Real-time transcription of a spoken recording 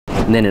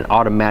and then it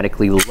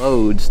automatically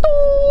loads.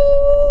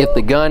 If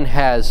the gun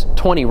has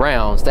 20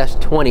 rounds, that's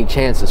 20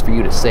 chances for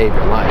you to save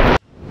your life.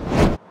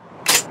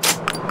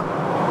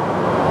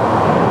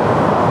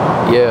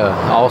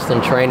 Yeah,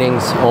 Alston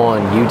trainings on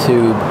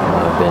YouTube.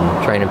 I've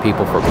been training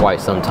people for quite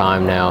some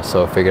time now,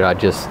 so I figured I'd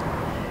just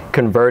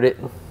convert it,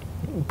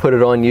 put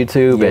it on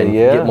YouTube and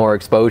get more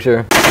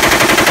exposure.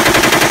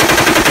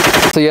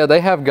 So yeah,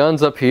 they have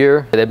guns up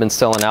here. They've been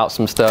selling out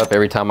some stuff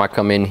every time I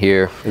come in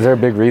here. Is there a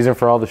big reason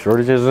for all the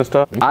shortages and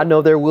stuff? I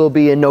know there will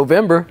be in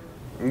November.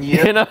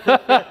 Yeah. You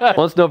know?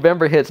 Once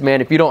November hits,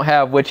 man, if you don't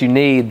have what you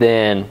need,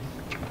 then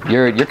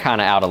you're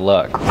kind of out of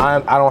luck.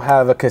 I don't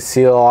have a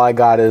conceal. All I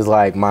got is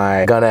like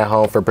my gun at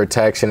home for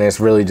protection. It's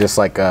really just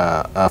like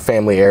a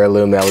family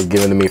heirloom that was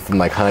given to me from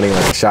like hunting,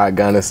 like a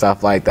shotgun and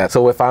stuff like that.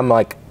 So if I'm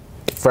like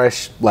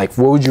fresh, like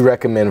what would you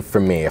recommend for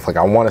me? If like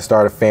I want to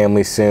start a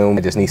family soon,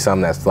 I just need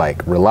something that's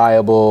like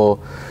reliable,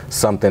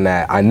 something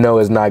that I know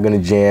is not going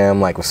to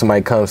jam. Like when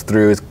somebody comes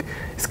through,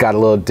 it's got a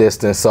little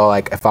distance. So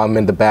like if I'm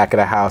in the back of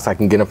the house, I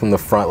can get them from the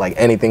front, like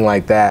anything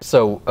like that.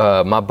 So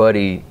my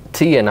buddy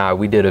T and I,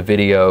 we did a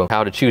video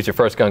how to choose your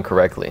first gun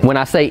correctly. When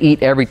I say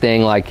eat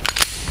everything, like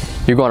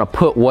you're going to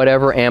put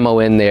whatever ammo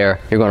in there,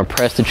 you're going to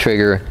press the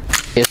trigger,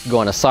 it's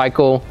going to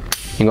cycle,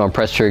 you're going to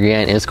press trigger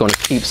again, and it's going to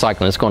keep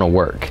cycling, it's going to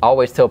work. I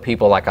always tell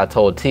people, like I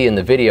told T in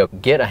the video,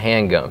 get a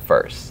handgun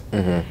first.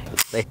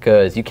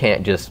 Because you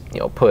can't just, you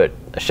know, put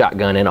a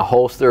shotgun in a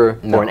holster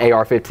or an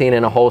AR-15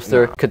 in a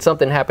holster. Could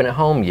something happen at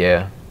home?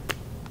 Yeah.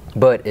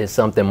 But is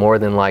something more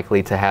than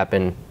likely to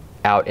happen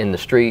out in the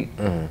street?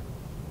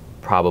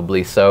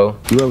 Probably so.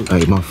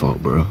 Hey, my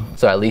fault, bro.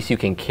 So at least you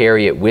can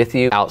carry it with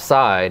you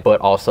outside, but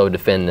also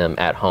defend them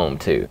at home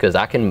too. Because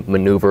I can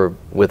maneuver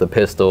with a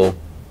pistol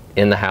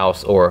in the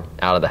house or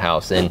out of the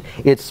house, and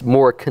it's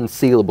more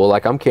concealable,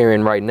 like I'm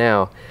carrying right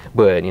now,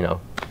 but you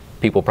know,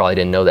 people probably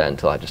didn't know that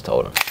until I just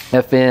told them.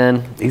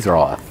 FN. These are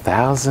all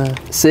 1,000.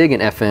 SIG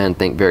and FN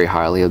think very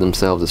highly of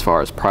themselves as far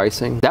as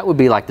pricing. That would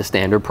be like the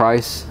standard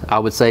price. I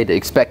would say to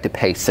expect to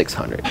pay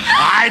 $600.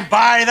 I'd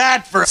buy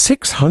that for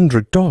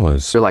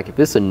 $600. So like if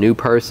it's a new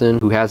person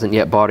who hasn't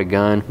yet bought a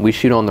gun, we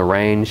shoot on the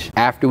range.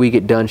 After we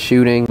get done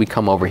shooting, we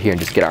come over here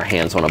and just get our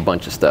hands on a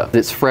bunch of stuff.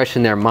 It's fresh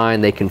in their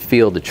mind. They can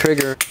feel the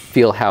trigger,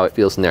 feel how it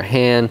feels in their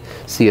hand,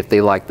 see if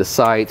they like the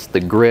sights,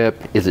 the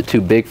grip. Is it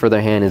too big for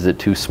their hand? Is it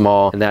too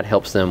small? And that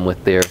helps them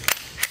with their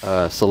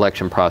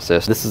selection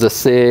process. This is a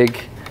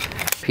SIG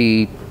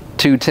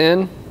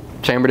P210,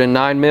 chambered in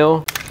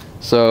 9mm.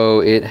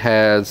 So it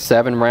has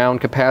 7 round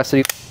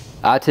capacity.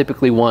 I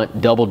typically want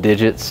double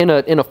digits. In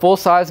a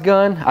full-size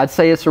gun, I'd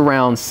say it's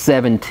around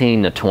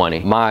 17 to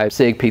 20. My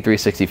SIG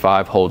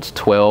P365 holds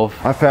 12.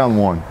 I found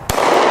one.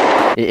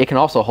 It can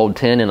also hold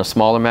 10 in a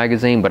smaller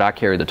magazine, but I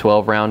carry the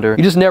 12 rounder.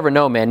 You just never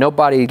know, man.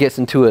 Nobody gets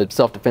into a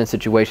self-defense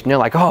situation. They're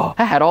like, oh,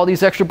 I had all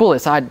these extra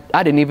bullets. I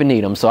didn't even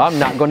need them, so I'm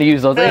not going to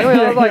use those.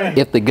 Like,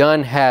 if the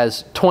gun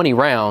has 20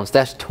 rounds,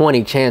 that's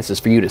 20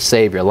 chances for you to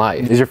save your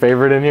life. Is your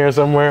favorite in here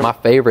somewhere? My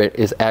favorite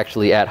is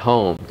actually at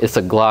home. It's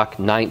a Glock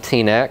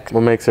 19X.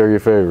 What makes her your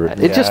favorite?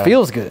 It just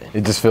feels good.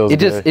 It just feels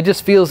good. It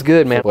just feels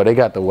good, man. Well, they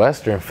got the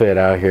Western fit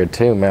out here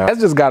too, man.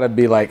 That's just gotta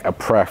be like a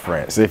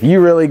preference. If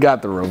you really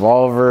got the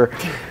revolver,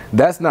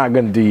 that's not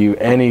gonna do you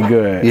any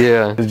good.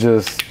 Yeah.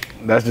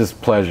 That's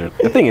just pleasure.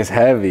 The thing is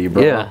heavy,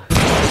 bro. Yeah.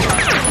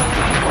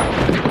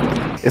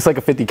 It's like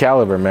a 50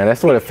 caliber, man.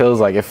 That's what it feels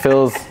like. It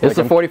feels It's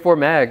like a 44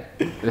 mag.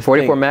 The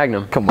 44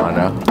 Magnum. Come on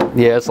now.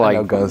 Yeah, it's like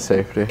no gun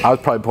safety. I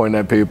was probably pointing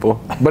at people.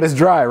 But it's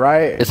dry,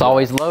 right? it's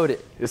always loaded.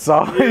 It's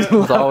always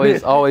loaded.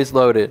 It's always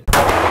loaded.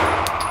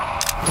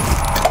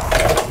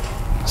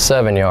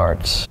 7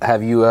 yards.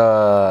 Have you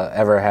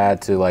ever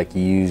had to like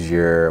use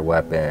your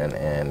weapon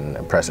in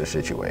a pressure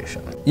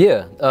situation?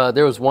 Yeah,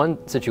 there was one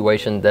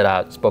situation that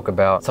I spoke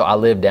about. So I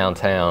live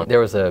downtown.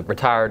 There was a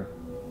retired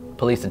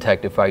police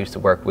detective who I used to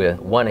work with.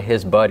 One of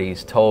his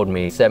buddies told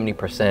me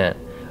 70%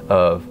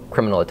 of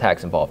criminal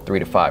attacks involve 3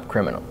 to 5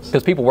 criminals.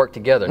 Because people work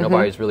together,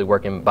 nobody's really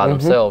working by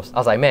themselves. I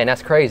was like, man,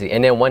 that's crazy.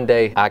 And then one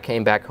day I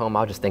came back home,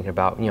 I was just thinking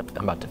about, you know,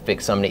 I'm about to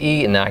fix something to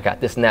eat, and then I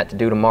got this and that to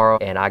do tomorrow.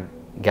 And I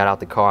got out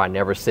the car. I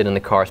never sit in the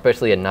car,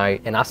 especially at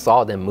night. And I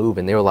saw them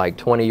moving. They were like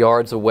 20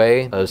 yards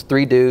away. There was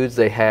 3 dudes.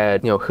 They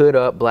had, you know, hood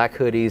up, black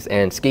hoodies,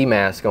 and ski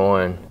masks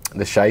on.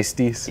 The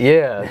shiesties?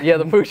 Yeah,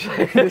 the pooch.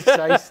 The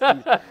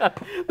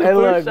shiesties. Hey,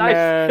 look,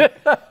 man.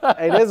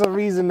 Hey, there's a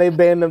reason they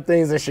banned them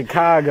things in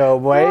Chicago,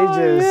 boy.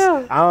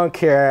 I don't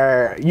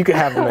care. You can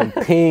have them in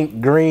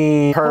pink,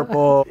 green,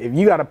 purple. If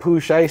you got a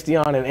pooch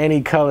shiesty on in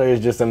any color,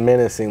 it's just a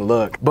menacing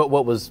look. But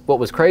what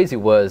was crazy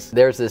was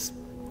there's this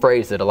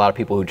phrase that a lot of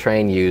people who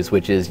train use,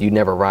 which is you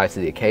never rise to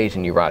the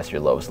occasion, you rise to your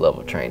lowest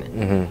level of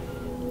training.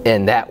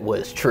 And that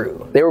was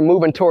true. They were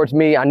moving towards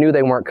me. I knew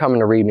they weren't coming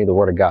to read me the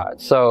word of God.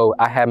 So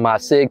I had my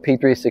SIG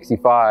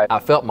P365. I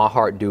felt my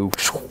heart do.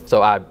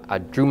 So I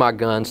drew my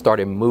gun,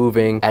 started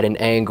moving at an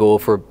angle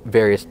for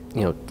various,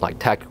 like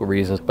tactical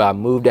reasons. But I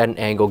moved at an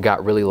angle,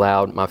 got really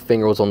loud. My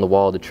finger was on the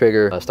wall of the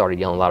trigger. I started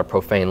yelling a lot of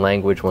profane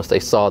language. Once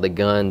they saw the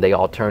gun, they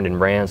all turned and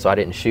ran. So I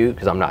didn't shoot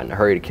because I'm not in a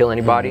hurry to kill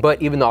anybody.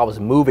 But even though I was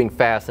moving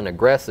fast and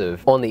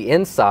aggressive, on the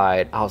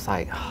inside, I was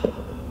like,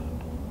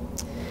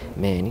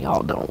 man,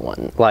 y'all don't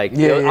want, like,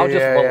 I was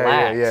just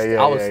relaxed.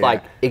 I was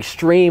like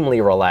extremely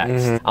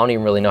relaxed. I don't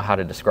even really know how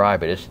to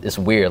describe it. It's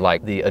weird.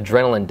 Like the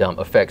adrenaline dump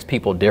affects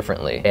people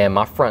differently. And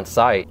my front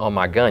sight on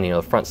my gun,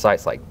 the front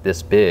sight's like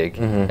this big,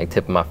 like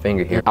tip of my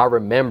finger here. I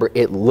remember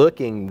it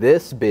looking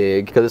this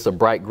big because it's a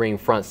bright green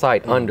front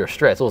sight under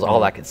stress. It was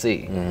all I could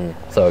see.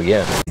 So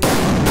yeah.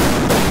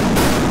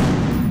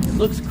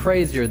 Looks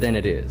crazier than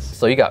it is.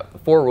 So you got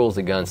 4 rules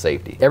of gun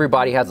safety.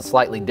 Everybody has a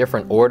slightly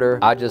different order.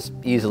 I just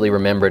easily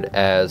remembered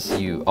as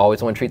you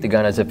always want to treat the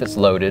gun as if it's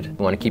loaded. You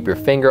want to keep your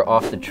finger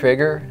off the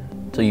trigger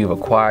till you've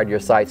acquired your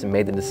sights and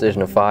made the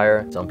decision to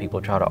fire. Some people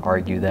try to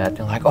argue that.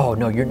 They're like, oh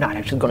no, you're not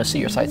actually gonna see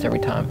your sights every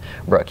time.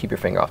 Bruh, keep your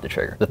finger off the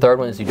trigger. The third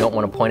one is you don't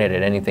want to point it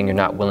at anything you're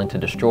not willing to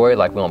destroy,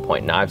 like we don't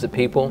point knives at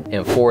people.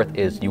 And fourth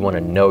is you want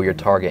to know your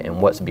target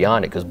and what's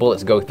beyond it, because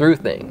bullets go through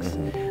things.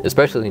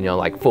 Especially,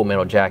 like Full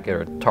Metal Jacket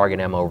or target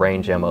ammo,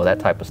 range ammo, that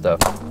type of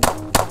stuff.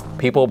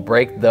 People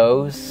break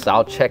those,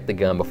 I'll check the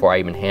gun before I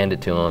even hand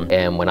it to them.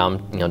 And when I'm,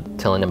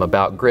 telling them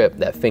about grip,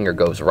 that finger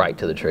goes right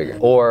to the trigger.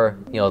 Or,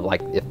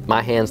 like if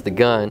my hand's the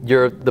gun,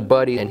 you're the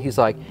buddy, and he's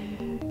like,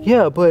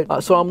 yeah,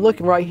 but so I'm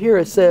looking right here,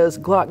 it says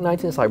Glock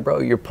 19. It's like, bro,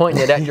 you're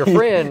pointing it at your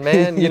friend,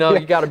 man. You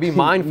gotta be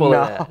mindful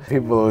of that.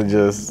 People are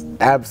just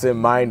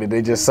absent-minded.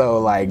 They're just so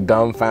like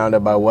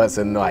dumbfounded by what's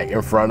in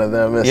front of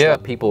them. And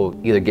stuff. People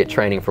either get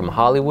training from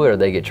Hollywood or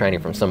they get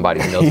training from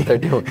somebody who knows what they're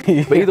doing.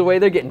 But either way,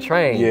 they're getting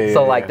trained.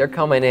 So like they're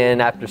coming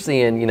in after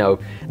seeing, the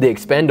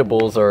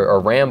Expendables or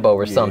Rambo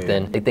or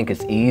something. They think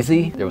it's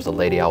easy. There was a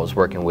lady I was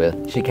working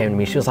with. She came to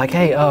me, she was like,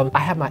 hey, I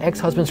have my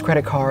ex-husband's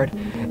credit card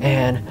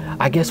and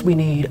I guess we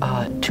need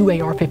 2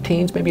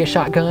 AR-15s, maybe a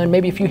shotgun,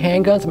 maybe a few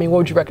handguns. I mean, what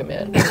would you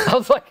recommend? I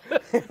was like,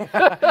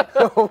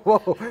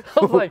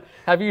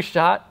 have you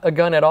shot a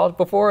gun at all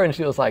before? And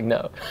she was like,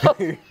 no.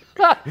 It's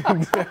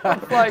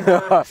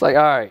like,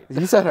 all right.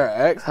 You said her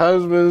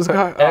ex-husband's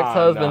card?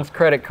 Ex-husband's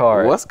credit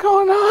card. What's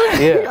going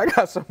on? Yeah. I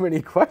got so many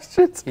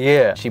questions.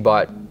 Yeah. She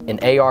bought an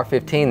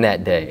AR-15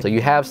 that day. So you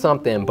have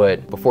something,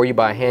 but before you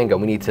buy a handgun,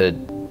 we need to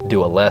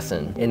do a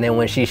lesson. And then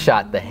when she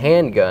shot the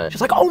handgun,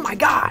 she's like, oh my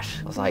gosh.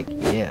 I was like,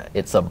 yeah,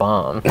 it's a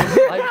bomb.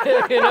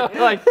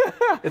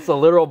 It's a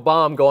literal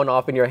bomb going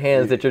off in your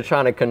hands that you're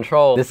trying to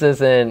control. This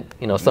isn't,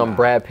 some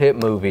Brad Pitt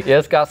movie. Yeah,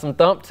 it's got some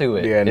thump to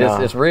it. Yeah,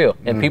 it's real.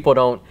 And people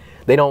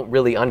don't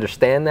really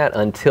understand that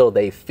until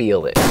they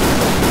feel it.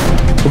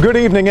 Well, good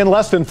evening. In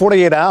less than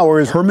 48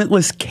 hours,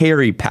 permitless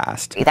carry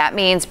passed. That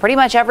means pretty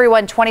much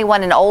everyone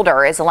 21 and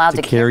older is allowed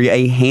to carry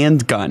a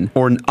handgun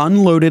or an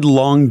unloaded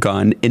long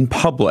gun in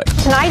public.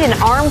 Tonight, an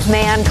armed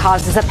man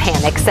causes a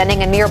panic,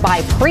 sending a nearby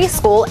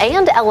preschool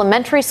and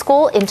elementary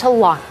school into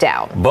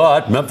lockdown.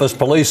 But Memphis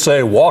police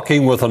say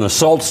walking with an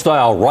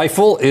assault-style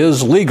rifle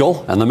is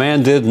legal, and the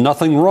man did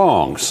nothing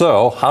wrong.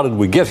 So, how did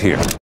we get here?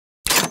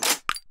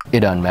 It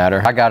doesn't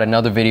matter. I got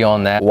another video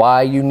on that.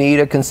 Why you need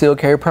a concealed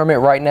carry permit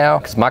right now?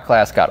 Because my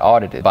class got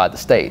audited by the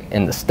state.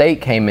 And the state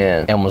came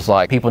in and was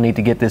like, people need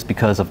to get this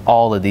because of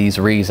all of these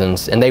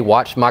reasons. And they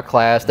watched my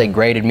class, they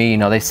graded me,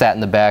 they sat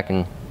in the back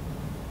and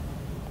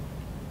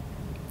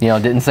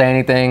didn't say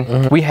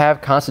anything. We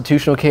have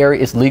constitutional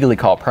carry. It's legally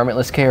called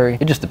permitless carry.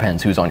 It just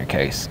depends who's on your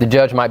case. The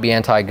judge might be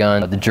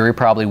anti-gun. The jury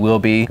probably will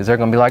be, because they're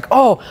gonna be like,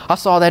 oh, I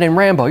saw that in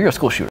Rambo. You're a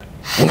school shooter.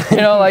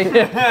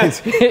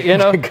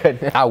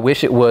 I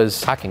wish it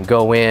was, I can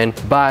go in,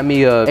 buy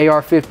me a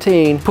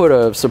AR-15, put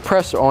a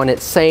suppressor on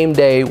it same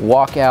day,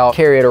 walk out,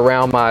 carry it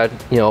around my,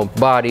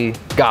 body.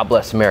 God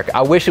bless America.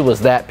 I wish it was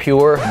that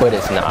pure, but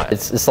it's not.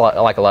 It's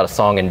like a lot of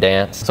song and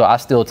dance. So I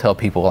still tell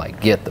people, like,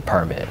 get the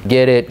permit.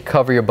 Get it,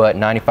 cover your butt.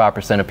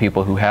 95% of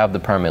people who have the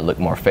permit look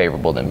more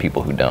favorable than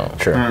people who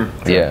don't. Sure.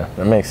 Yeah.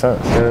 That makes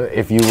sense.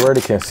 If you were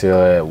to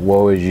conceal it,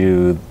 what would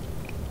you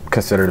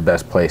consider the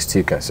best place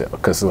to conceal?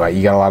 Because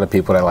you got a lot of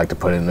people that like to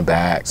put it in the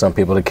back. Some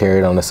people that carry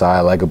it on the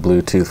side like a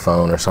Bluetooth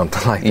phone or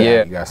something like that.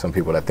 Yeah. You got some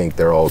people that think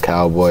they're old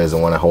cowboys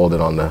and want to hold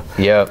it on the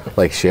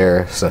like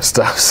sheriffs and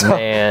stuff. So.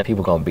 Man,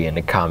 people gonna be in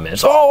the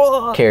comments,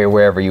 oh, carry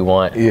wherever you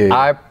want.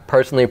 I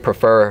personally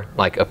prefer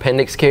like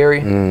appendix carry,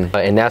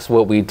 and that's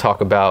what we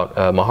talk about,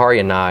 Mahari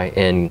and I,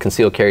 in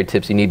concealed carry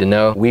tips you need to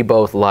know. We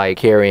both like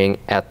carrying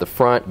at the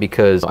front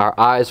because our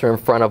eyes are in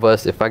front of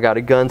us. If I got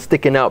a gun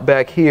sticking out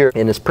back here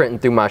and it's printing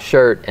through my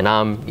shirt and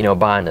I'm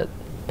buying a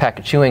pack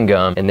of chewing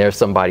gum and there's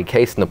somebody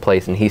casing the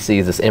place and he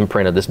sees this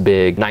imprint of this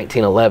big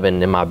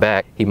 1911 in my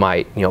back, he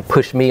might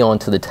push me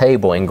onto the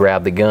table and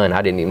grab the gun.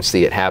 I didn't even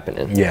see it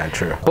happening. Yeah,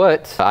 true.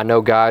 But I know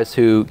guys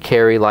who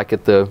carry like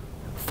at the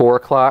 4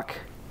 o'clock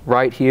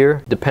right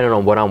here. Depending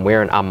on what I'm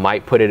wearing, I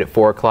might put it at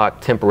 4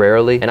 o'clock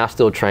temporarily, and I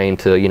still train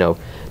to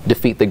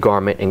defeat the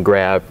garment and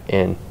grab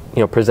and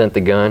present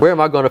the gun. Where am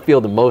I going to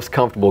feel the most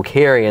comfortable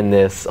carrying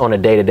this on a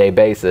day-to-day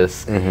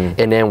basis?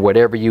 And then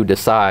whatever you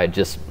decide,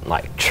 just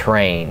like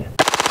train.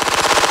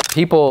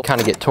 People kind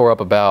of get tore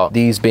up about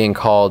these being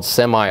called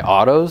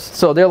semi-autos.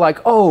 So they're like,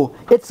 oh,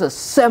 it's a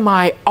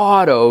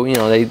semi-auto.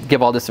 They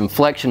give all this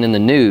inflection in the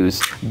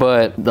news,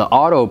 but the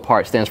auto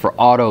part stands for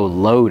auto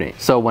loading.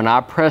 So when I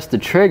press the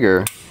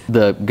trigger,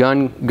 the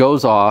gun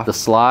goes off, the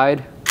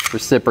slide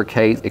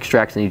reciprocates,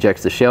 extracts and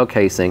ejects the shell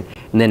casing,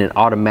 and then it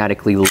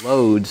automatically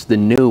loads the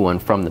new one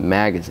from the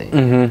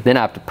magazine. Then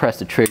I have to press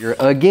the trigger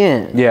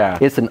again. Yeah.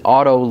 It's an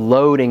auto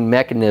loading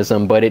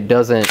mechanism, but it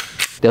doesn't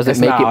make it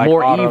like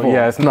more evil.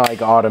 Yeah, it's not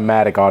like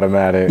automatic.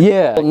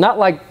 Yeah, not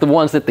like the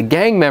ones that the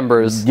gang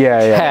members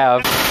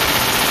have.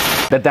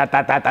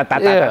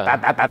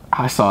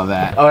 I saw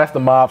that. Oh, that's the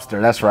mobster.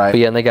 That's right. But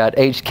yeah, and they got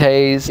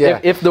HKs. Yeah.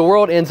 If the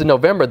world ends in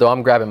November, though,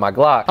 I'm grabbing my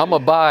Glock. I'm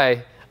gonna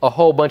buy a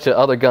whole bunch of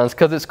other guns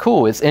because it's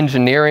cool. It's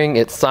engineering,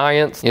 it's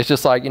science. It's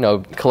just like,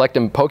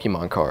 collecting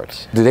Pokemon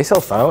cards. Do they sell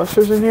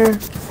silencers in here?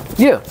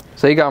 Yeah.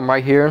 So you got them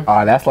right here.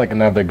 That's like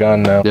another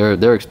gun though.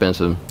 They're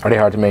expensive. Are they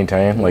hard to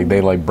maintain? Like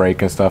they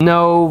break and stuff?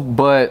 No,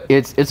 but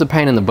it's a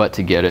pain in the butt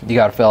to get it. You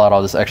gotta fill out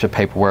all this extra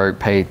paperwork,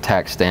 pay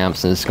tax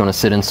stamps, and it's gonna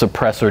sit in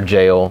suppressor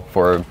jail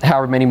for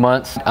however many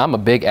months. I'm a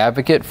big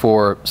advocate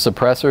for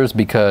suppressors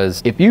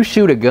because if you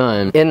shoot a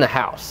gun in the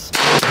house,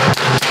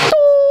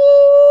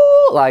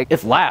 like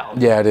it's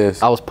loud. Yeah, it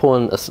is. I was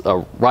pulling a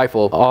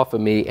rifle off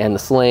of me and the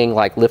sling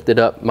lifted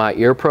up my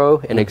ear pro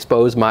and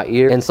exposed my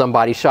ear, and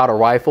somebody shot a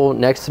rifle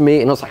next to me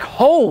and I was like,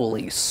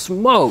 holy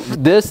smoke.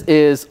 This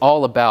is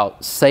all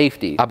about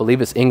safety. I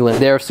believe it's England.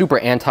 They're super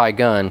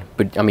anti-gun,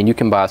 but I mean, you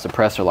can buy a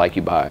suppressor like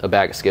you buy a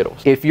bag of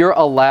Skittles. If you're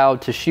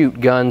allowed to shoot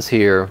guns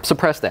here,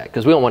 suppress that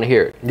because we don't want to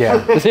hear it.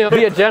 Yeah.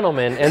 Be a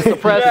gentleman and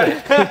suppress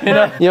it.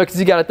 Because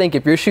you got to think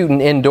if you're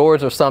shooting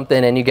indoors or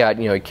something and you got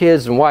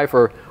kids and wife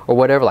or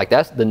whatever, like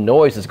the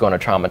noise is going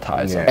to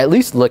traumatize them. At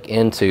least look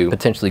into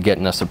potentially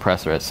getting a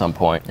suppressor at some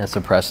point and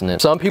suppressing it.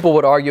 Some people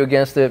would argue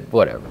against it,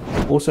 whatever.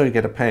 Also, you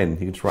get a pen, you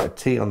can just write a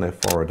T on their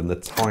forehead and the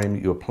time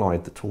you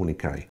applied the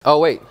tourniquet. Oh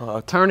wait,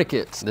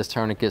 tourniquets. This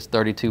tourniquet's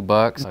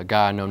 $32. A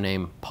guy I know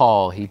named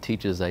Paul, he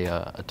teaches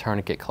a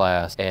tourniquet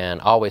class,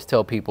 and I always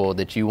tell people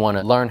that you want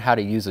to learn how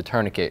to use a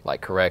tourniquet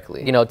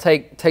correctly.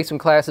 Take some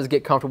classes,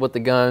 get comfortable with the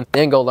gun,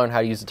 then go learn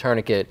how to use a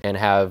tourniquet and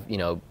have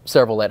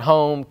several at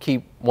home,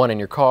 keep one in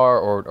your car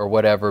or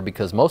whatever,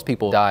 because most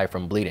people die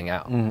from bleeding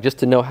out. Just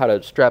to know how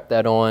to strap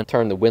that on,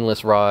 turn the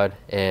windlass rod,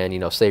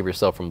 and save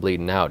yourself from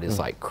bleeding out is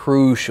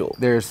crucial.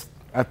 There's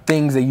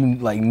things that you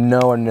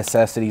know are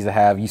necessities to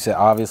have. You said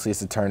obviously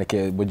it's a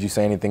tourniquet. Would you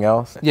say anything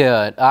else?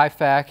 Yeah, an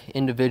IFAC,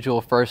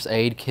 individual first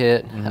aid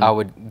kit. I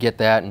would get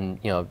that and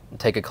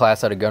take a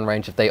class at a gun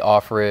range if they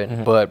offer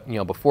it. But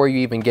before you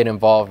even get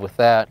involved with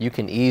that, you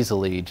can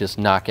easily just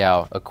knock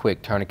out a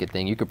quick tourniquet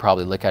thing. You could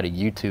probably look at a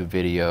YouTube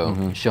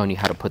video showing you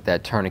how to put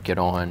that tourniquet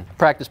on.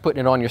 Practice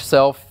putting it on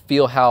yourself,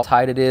 feel how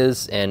tight it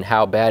is and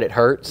how bad it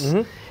hurts.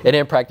 And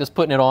then practice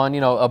putting it on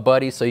a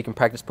buddy, so you can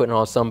practice putting it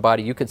on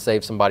somebody. You could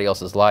save somebody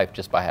else's life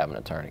just by having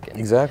a tourniquet.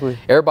 Exactly.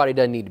 Everybody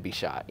doesn't need to be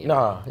shot.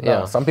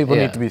 No, some people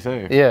need to be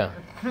saved. Yeah.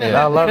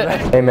 I love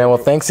that. Hey man, well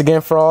thanks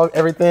again for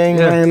everything,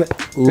 man.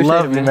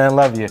 Love you, man.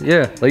 Love you.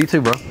 Yeah, love you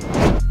too, bro.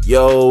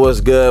 Yo,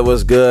 what's good?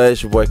 What's good?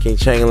 It's your boy King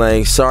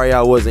Chang-Lang. Sorry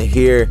I wasn't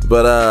here,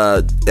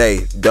 but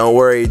hey, don't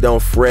worry,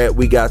 don't fret.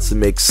 We got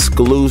some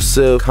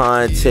exclusive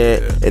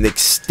content, an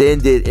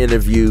extended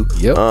interview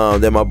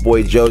that my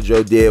boy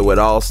JoJo did with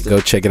Alston. Go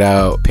check it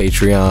out,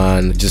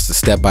 Patreon. Just a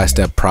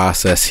step-by-step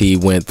process he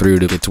went through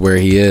to get to where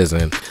he is,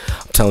 and I'm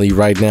telling you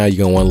right now,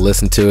 you're gonna want to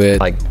listen to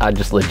it. I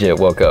just legit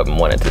woke up and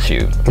wanted to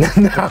shoot.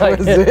 That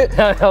was it.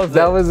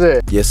 That was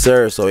it. Yes,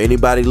 sir. So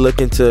anybody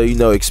looking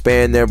to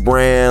expand their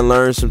brand,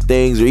 learn some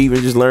things, or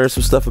even just learn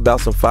some stuff about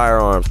some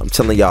firearms, I'm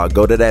telling y'all,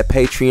 go to that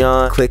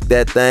Patreon, click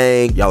that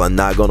thing. Y'all are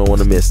not gonna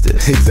want to miss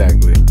this.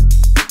 Exactly.